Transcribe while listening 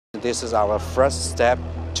this is our first step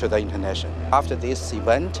to the international. After this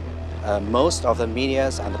event, most of the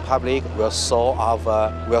media and the public will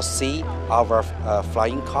see our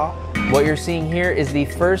flying car. What you're seeing here is the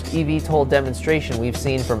first eVTOL demonstration we've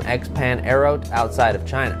seen from Xpeng Aero outside of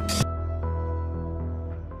China.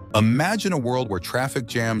 Imagine a world where traffic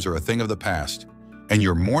jams are a thing of the past, and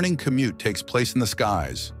your morning commute takes place in the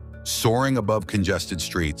skies, soaring above congested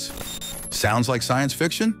streets. Sounds like science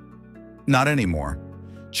fiction? Not anymore.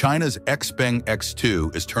 China's Xpeng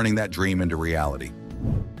X2 is turning that dream into reality.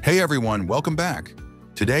 Hey everyone, welcome back.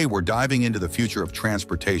 Today we're diving into the future of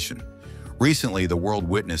transportation. Recently, the world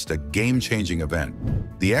witnessed a game-changing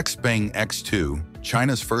event. The Xpeng X2,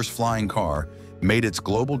 China's first flying car, made its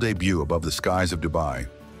global debut above the skies of Dubai.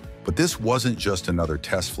 But this wasn't just another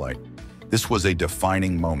test flight. This was a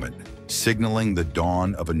defining moment, signaling the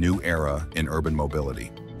dawn of a new era in urban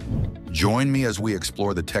mobility. Join me as we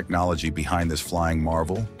explore the technology behind this flying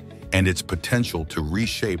marvel and its potential to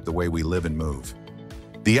reshape the way we live and move.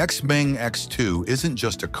 The Xpeng X2 isn't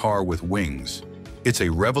just a car with wings. It's a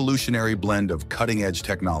revolutionary blend of cutting-edge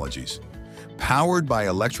technologies. Powered by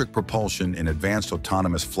electric propulsion and advanced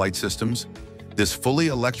autonomous flight systems, this fully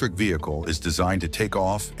electric vehicle is designed to take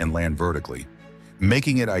off and land vertically,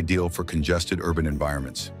 making it ideal for congested urban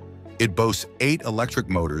environments. It boasts 8 electric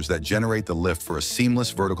motors that generate the lift for a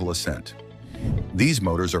seamless vertical ascent. These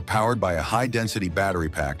motors are powered by a high-density battery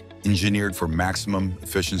pack engineered for maximum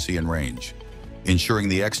efficiency and range, ensuring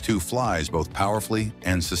the X2 flies both powerfully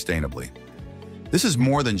and sustainably. This is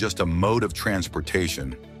more than just a mode of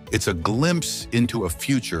transportation. It's a glimpse into a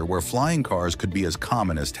future where flying cars could be as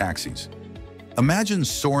common as taxis. Imagine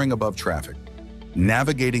soaring above traffic,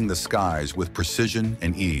 navigating the skies with precision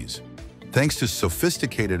and ease. Thanks to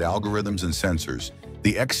sophisticated algorithms and sensors,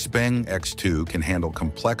 the Xpeng X2 can handle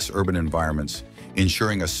complex urban environments,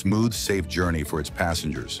 ensuring a smooth, safe journey for its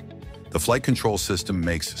passengers. The flight control system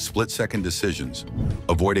makes split-second decisions,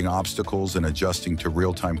 avoiding obstacles and adjusting to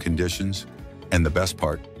real-time conditions. And the best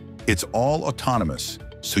part, it's all autonomous,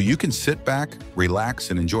 so you can sit back, relax,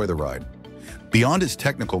 and enjoy the ride. Beyond its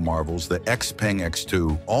technical marvels, the Xpeng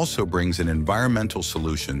X2 also brings an environmental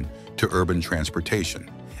solution to urban transportation.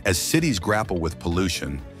 As cities grapple with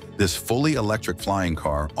pollution, this fully electric flying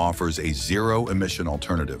car offers a zero-emission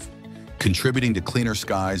alternative, contributing to cleaner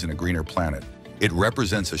skies and a greener planet. It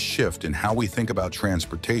represents a shift in how we think about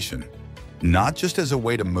transportation, not just as a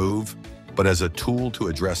way to move, but as a tool to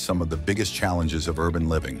address some of the biggest challenges of urban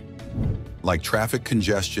living, like traffic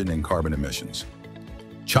congestion and carbon emissions.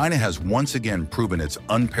 China has once again proven its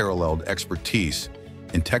unparalleled expertise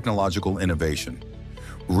in technological innovation,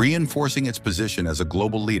 reinforcing its position as a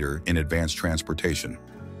global leader in advanced transportation.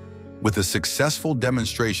 With the successful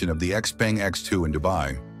demonstration of the Xpeng X2 in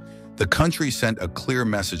Dubai, the country sent a clear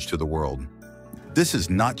message to the world. This is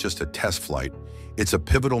not just a test flight, it's a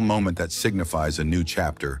pivotal moment that signifies a new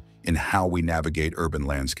chapter in how we navigate urban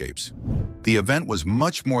landscapes. The event was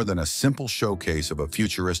much more than a simple showcase of a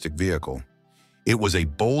futuristic vehicle. It was a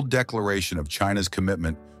bold declaration of China's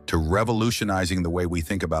commitment to revolutionizing the way we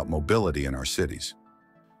think about mobility in our cities.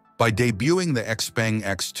 By debuting the Xpeng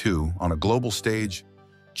X2 on a global stage,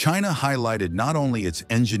 China highlighted not only its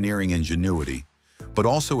engineering ingenuity, but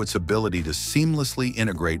also its ability to seamlessly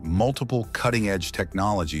integrate multiple cutting-edge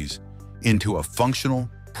technologies into a functional,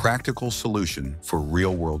 practical solution for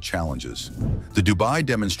real-world challenges. The Dubai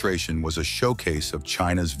demonstration was a showcase of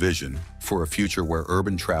China's vision for a future where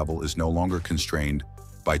urban travel is no longer constrained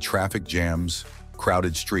by traffic jams,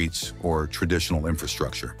 crowded streets, or traditional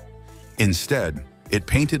infrastructure. Instead, it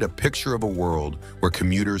painted a picture of a world where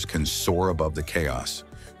commuters can soar above the chaos,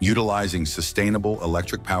 utilizing sustainable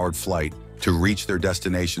electric-powered flight to reach their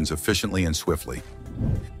destinations efficiently and swiftly.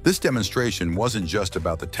 This demonstration wasn't just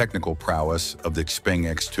about the technical prowess of the Xpeng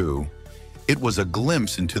X2, it was a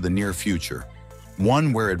glimpse into the near future,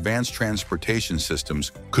 one where advanced transportation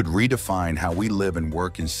systems could redefine how we live and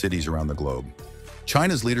work in cities around the globe.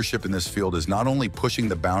 China's leadership in this field is not only pushing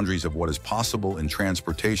the boundaries of what is possible in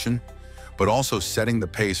transportation, but also setting the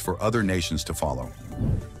pace for other nations to follow.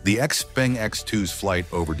 The Xpeng X2's flight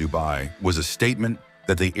over Dubai was a statement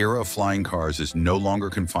that the era of flying cars is no longer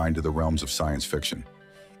confined to the realms of science fiction.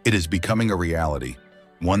 It is becoming a reality,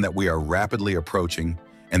 one that we are rapidly approaching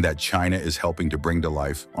and that China is helping to bring to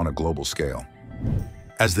life on a global scale.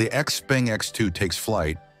 As the Xpeng X2 takes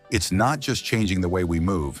flight, it's not just changing the way we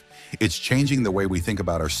move, it's changing the way we think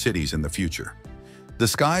about our cities in the future. The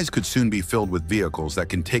skies could soon be filled with vehicles that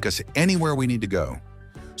can take us anywhere we need to go.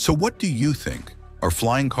 So what do you think? Are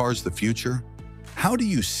flying cars the future? How do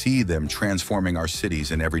you see them transforming our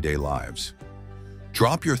cities and everyday lives?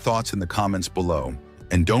 Drop your thoughts in the comments below,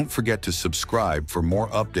 And don't forget to subscribe for more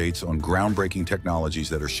updates on groundbreaking technologies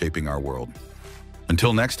that are shaping our world.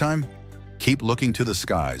 Until next time, keep looking to the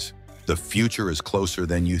skies. The future is closer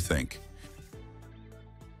than you think.